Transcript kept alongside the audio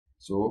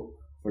So,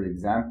 for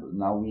example,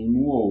 now we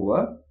move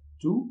over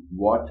to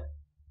what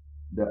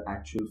the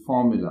actual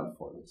formula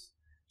for this.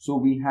 So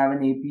we have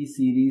an AP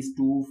series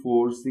 2,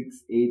 4,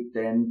 6, 8,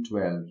 10,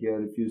 12.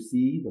 Here if you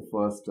see, the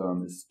first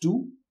term is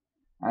 2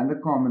 and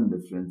the common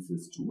difference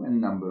is 2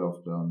 and number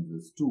of terms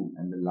is 2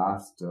 and the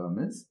last term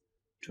is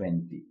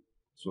 20.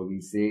 So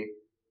we say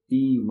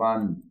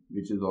T1,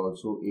 which is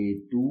also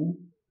A2,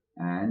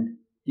 and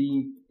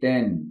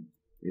T10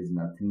 is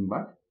nothing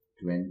but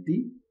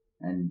 20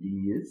 and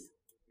D is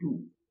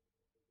 2.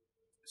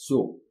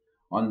 So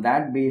on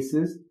that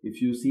basis,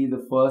 if you see,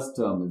 the first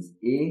term is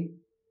A,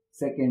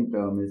 second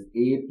term is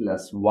A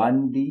plus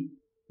 1D,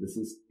 this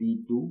is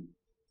T2,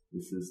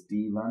 this is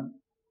T1.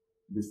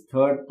 This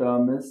third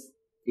term is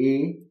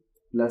A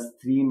plus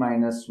 3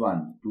 minus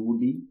 1,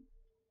 2D.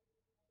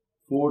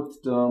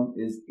 Fourth term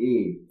is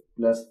A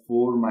plus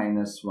 4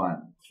 minus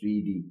 1,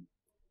 3D.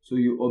 So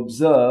you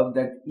observe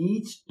that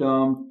each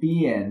term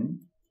Tn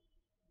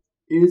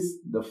is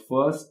the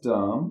first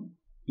term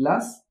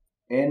plus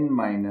n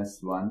minus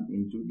 1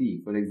 into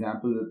d. For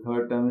example, the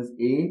third term is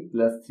A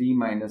plus 3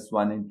 minus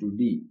 1 into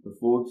d. The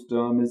fourth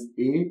term is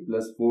A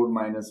plus 4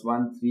 minus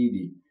 1,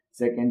 3d.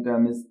 Second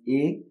term is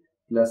A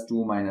plus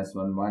 2 minus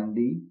 1,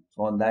 1d.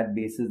 So on that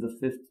basis, the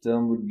fifth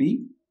term would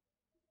be,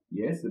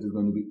 yes, it is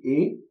going to be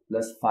A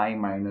plus 5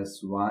 minus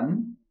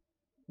 1,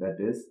 that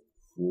is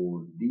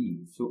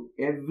 4d. So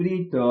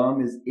every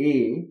term is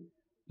A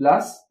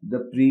plus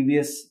the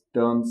previous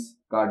term's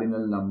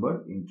cardinal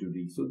number into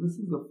d. So this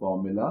is the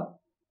formula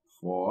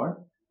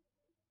for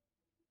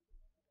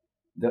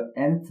the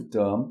nth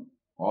term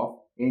of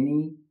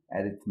any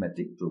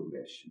arithmetic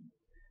progression.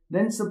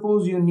 Then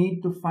suppose you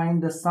need to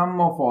find the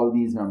sum of all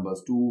these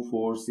numbers 2,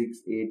 4, 6,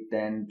 8,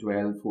 10,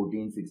 12,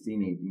 14,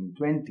 16, 18,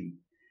 20.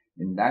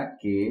 In that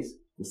case,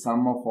 the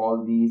sum of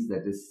all these,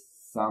 that is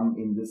sum,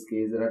 in this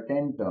case there are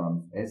 10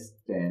 terms,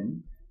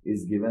 S10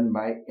 is given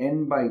by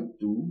n by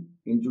 2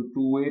 into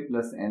 2a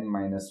plus n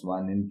minus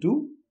 1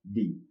 into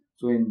d.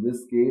 So in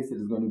this case it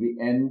is going to be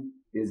n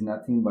is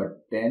nothing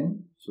but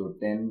 10. So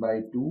 10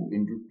 by 2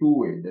 into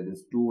 2a, that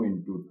is 2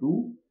 into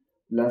 2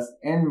 plus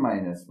n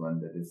minus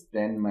 1, that is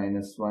 10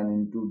 minus 1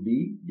 into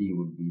d. D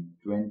would be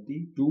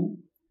 22,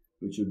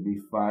 which would be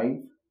 5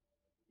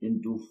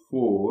 into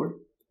 4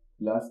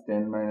 plus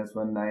 10 minus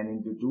 1, 9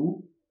 into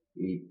 2,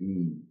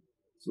 18.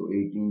 So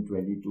 18,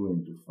 22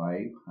 into 5,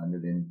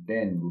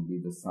 110 would be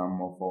the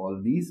sum of all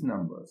these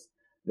numbers.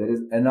 There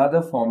is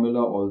another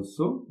formula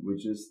also,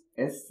 which is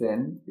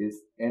Sn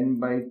is n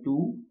by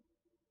 2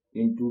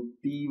 into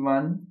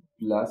T1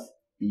 plus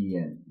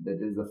Tn.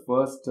 That is the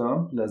first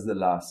term plus the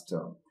last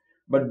term.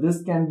 But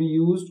this can be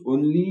used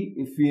only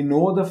if we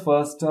know the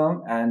first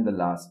term and the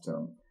last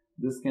term.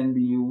 This can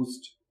be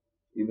used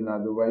even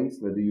otherwise,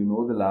 whether you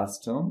know the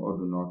last term or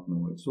do not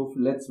know it. So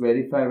let's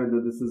verify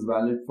whether this is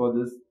valid for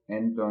this.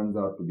 N turns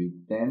out to be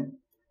 10.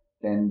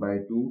 10 by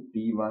 2.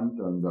 T1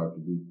 turns out to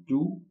be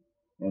 2.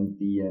 And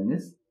Tn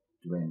is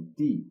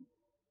 20.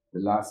 The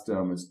last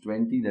term is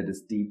 20, that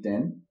is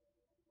T10.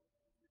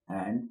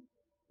 And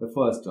the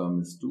first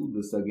term is 2.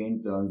 This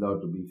again turns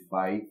out to be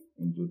 5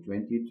 into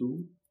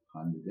 22,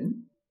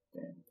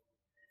 110.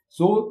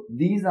 So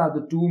these are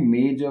the two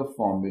major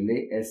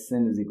formulae.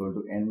 Sn is equal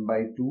to n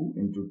by 2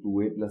 into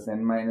 2a plus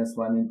n minus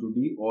 1 into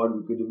d, or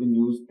we could even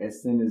use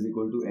Sn is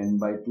equal to n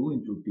by 2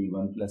 into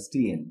T1 plus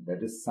Tn.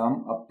 That is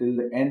sum up till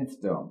the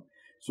nth term.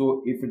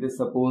 So if it is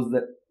supposed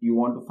that you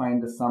want to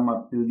find the sum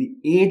up till the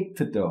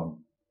 8th term,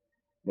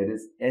 that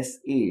is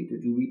S8,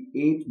 it will be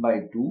 8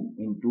 by 2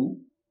 into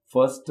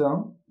first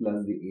term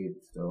plus the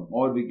 8th term,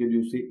 or we could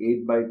use say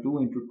 8 by 2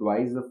 into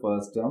twice the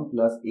first term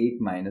plus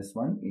 8 minus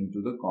 1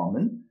 into the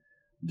common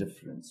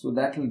difference. So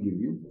that will give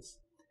you this.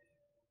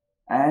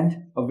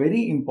 And a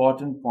very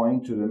important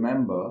point to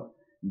remember,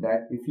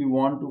 that if you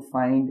want to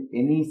find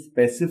any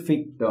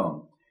specific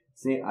term,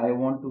 say I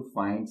want to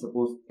find,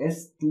 suppose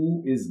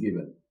S2 is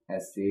given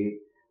as say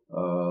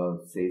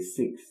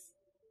 6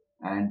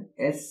 and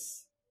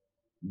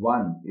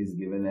S1 is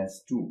given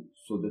as 2.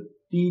 So the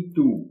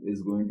T2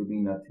 is going to be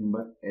nothing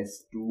but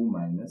S2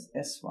 minus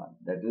S1.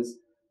 That is,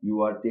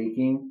 you are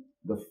taking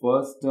the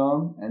first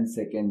term and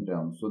second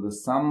term. So the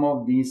sum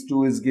of these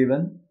two is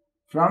given.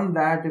 From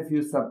that, if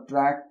you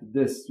subtract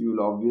this, you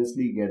will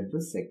obviously get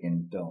the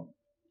second term.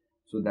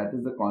 So that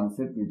is the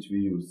concept which we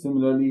use.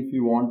 Similarly, if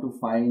you want to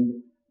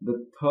find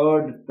the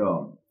third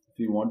term,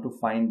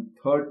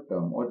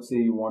 or say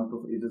you want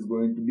to, it is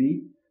going to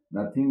be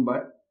nothing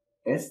but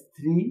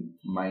S3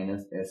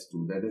 minus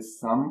S2. That is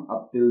sum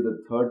up till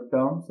the third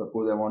term.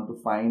 Suppose I want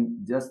to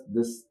find just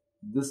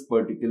this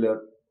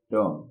particular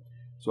term.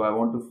 So I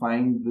want to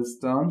find this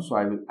term. So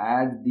I will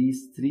add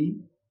these three.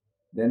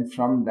 Then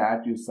from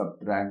that you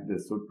subtract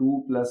this. So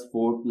 2 plus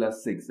 4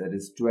 plus 6. That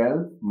is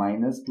 12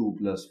 minus 2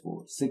 plus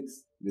 4.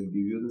 6 will give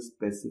you the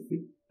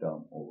specific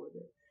term over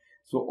there.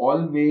 So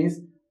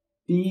always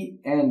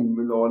Tn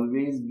will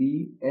always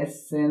be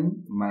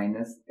Sn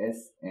minus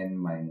Sn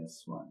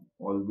minus 1.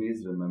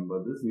 Always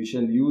remember this. We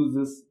shall use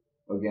this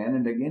again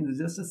and again. This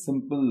is just a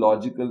simple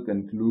logical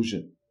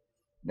conclusion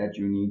that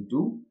you need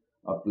to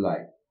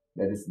apply.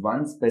 That is,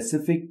 one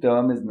specific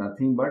term is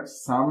nothing but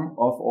sum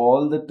of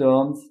all the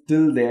terms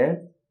till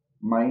there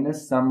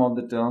minus sum of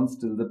the terms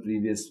till the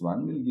previous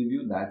one will give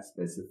you that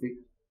specific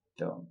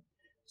term.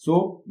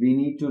 So we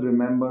need to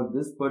remember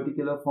this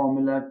particular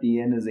formula,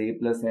 Tn is a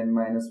plus n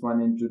minus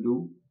 1 into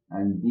 2,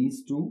 and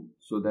these two,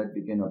 so that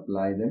we can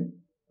apply them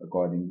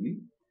accordingly.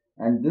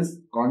 And this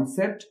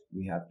concept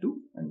we have to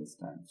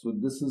understand. So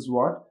this is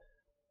what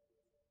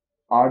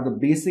are the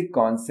basic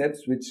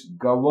concepts which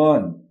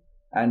govern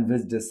and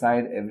which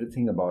decide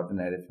everything about an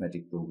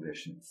arithmetic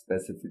progression.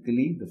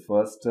 Specifically, the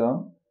first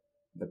term,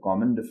 the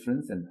common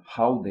difference, and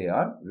how they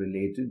are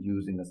related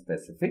using a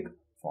specific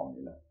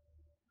formula.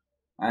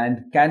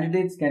 And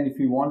candidates can, if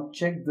you want,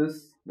 check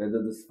this,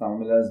 whether this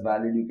formula is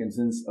valid. You can,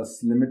 since a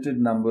limited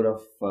number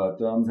of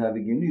terms have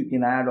been given, you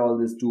can add all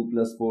this 2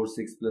 plus 4,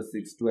 6 plus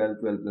 6, 12,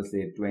 12 plus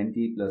 8,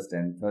 20, plus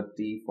 10,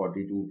 30,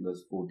 42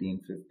 plus 14,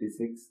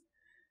 56,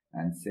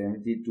 and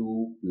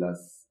 72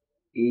 plus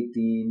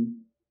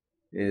 18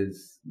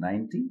 is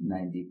 90,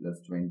 90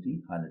 plus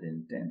 20,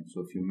 110.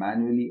 So if you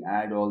manually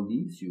add all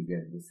these, you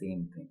get the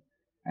same thing.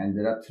 And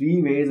there are three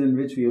ways in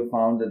which we have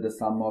found that the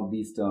sum of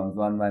these terms,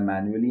 one by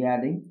manually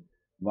adding,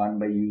 one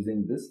by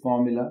using this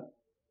formula,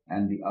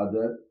 and the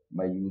other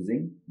by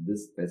using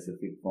this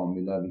specific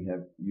formula. We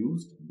have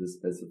used this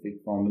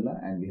specific formula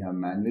and we have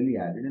manually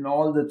added. In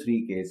all the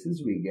three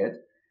cases, we get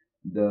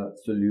the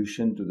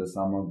solution to the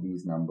sum of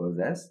these numbers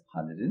as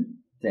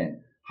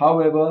 110.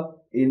 However,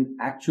 in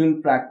actual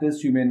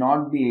practice, you may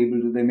not be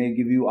able to, they may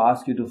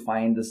ask you to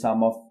find the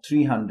sum of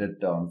 300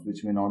 terms,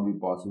 which may not be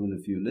possible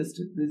if you list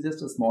it. This is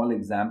just a small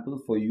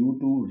example for you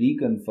to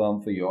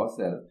reconfirm for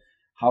yourself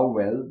how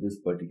well this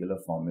particular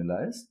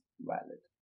formula is valid.